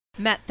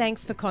Matt,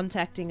 thanks for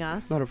contacting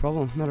us. Not a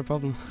problem, not a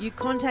problem. You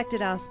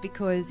contacted us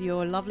because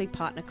your lovely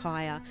partner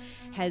Kaya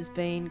has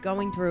been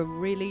going through a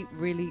really,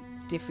 really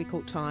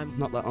difficult time.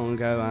 Not that long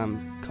ago,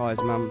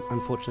 Kaya's mum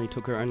unfortunately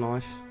took her own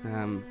life.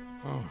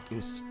 It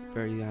was a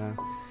very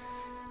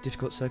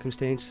difficult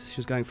circumstance. She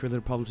was going through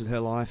little problems with her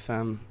life.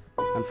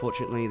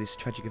 Unfortunately, this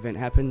tragic event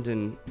happened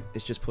and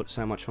it's just put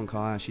so much on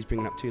Kaya. She's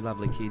bringing up two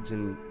lovely kids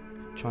and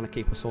trying to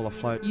keep us all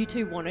afloat. You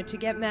two wanted to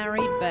get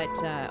married, but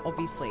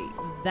obviously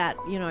that,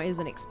 is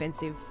an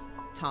expensive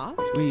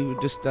task. We were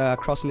just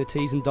crossing the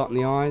T's and dotting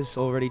the I's,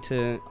 all ready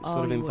to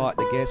sort of invite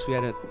the guests. We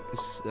had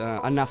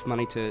enough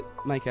money to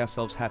make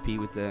ourselves happy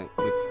with the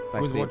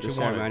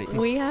ceremony.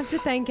 We have to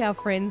thank our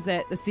friends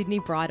at the Sydney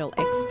Bridal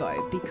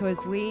Expo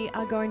because we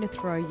are going to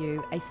throw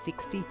you a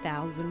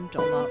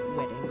 $60,000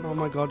 wedding. Oh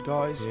my God,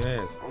 guys.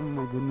 Yes. Oh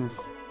my goodness.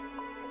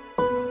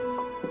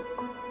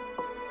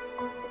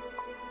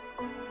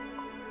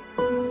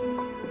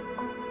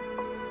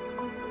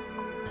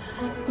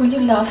 Will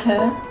you love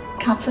her,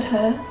 comfort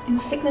her in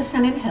sickness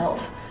and in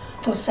health,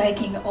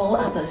 forsaking all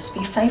others,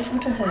 be faithful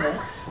to her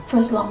for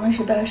as long as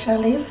you both shall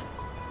live?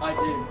 I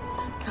do.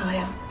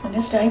 Kaya, from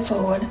this day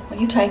forward, will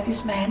you take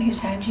this man whose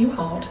hand you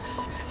hold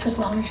for as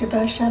long as you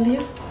both shall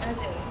live? I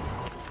do.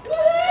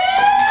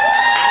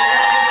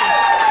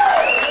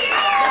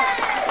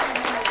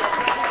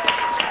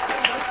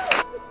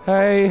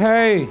 Hey.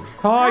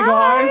 Hi,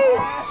 guys.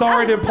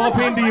 Sorry to pop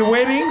into your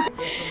wedding.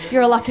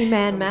 You're a lucky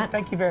man, Matt.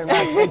 Thank you very much.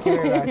 Thank you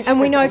very much. And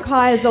we know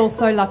Kaya's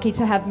also lucky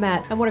to have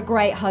Matt. And what a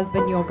great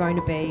husband you're going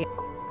to be.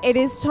 It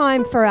is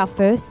time for our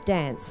first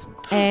dance.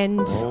 And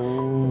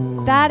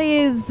that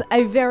is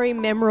a very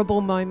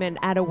memorable moment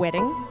at a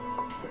wedding.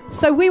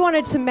 So we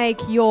wanted to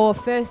make your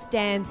first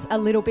dance a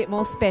little bit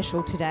more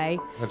special today.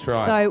 That's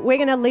right. So we're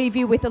going to leave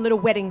you with a little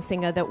wedding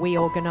singer that we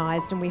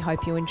organised, and we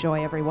hope you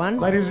enjoy, everyone.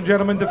 Ladies and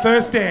gentlemen, the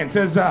first dance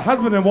as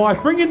husband and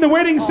wife. Bring in the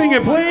wedding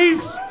singer,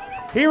 please.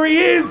 Here he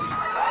is.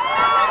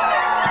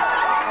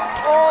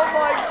 Oh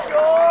my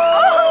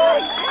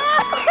God!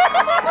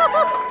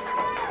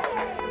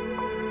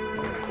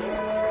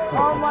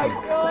 Oh my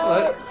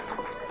God!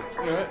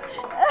 Hello.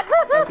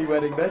 Happy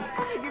wedding, Ben.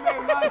 Thank you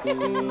very much.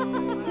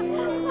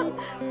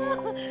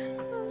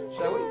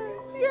 Shall we?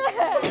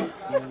 Yeah.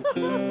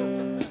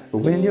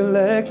 When your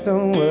legs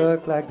don't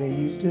work like they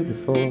used to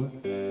before,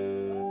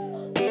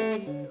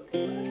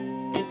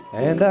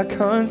 and I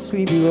can't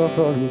sweep you off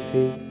of your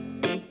feet,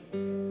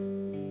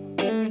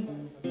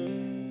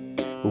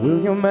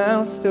 will your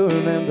mouth still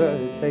remember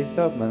the taste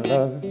of my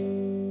love?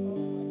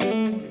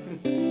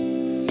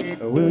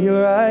 Or will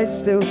your eyes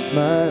still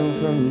smile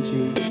from your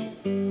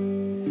cheeks?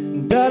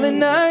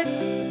 Darling, I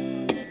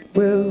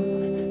will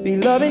be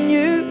loving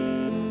you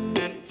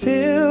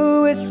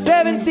till we're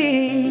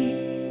 70.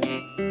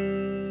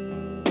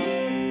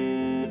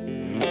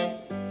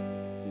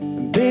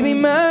 And baby,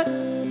 my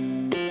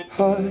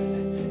heart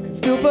can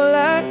still fall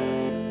as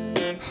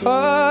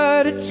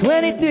hard at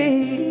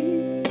 23.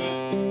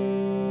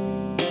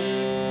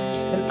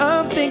 And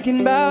I'm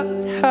thinking about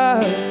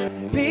how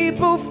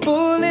people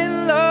fall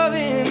in love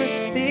in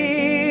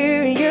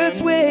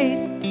mysterious ways.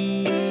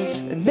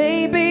 And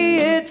maybe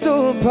it's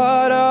all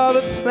part of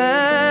a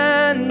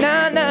plan.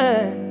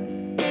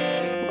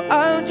 Well,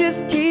 I'll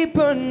just keep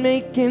on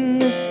making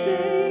the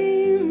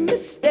same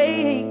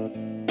mistakes,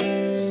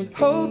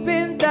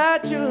 hoping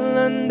that you'll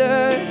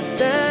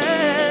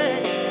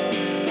understand.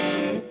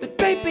 But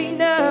baby,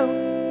 now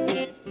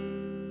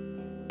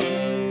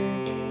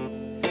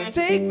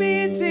take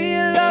me into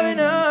your loving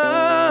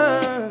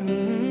arms,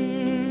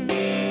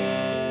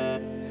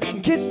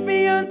 kiss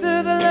me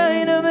under the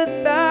light of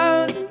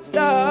 1,000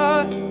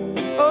 stars.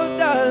 Oh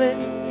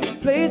darling,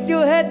 place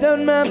your head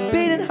on my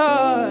beating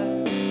heart.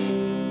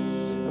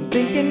 I'm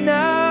thinking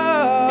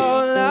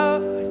out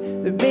loud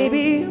that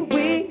maybe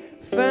we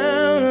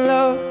found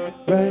love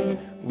right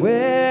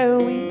where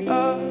we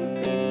are.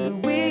 That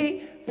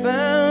we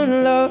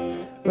found love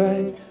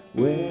right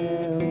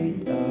where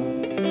we are.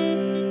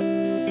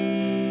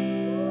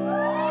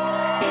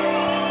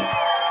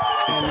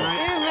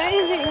 You're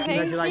amazing. Thank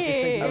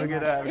Congratulations. you. Have a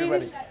good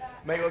wedding.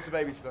 Make lots of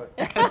babies today.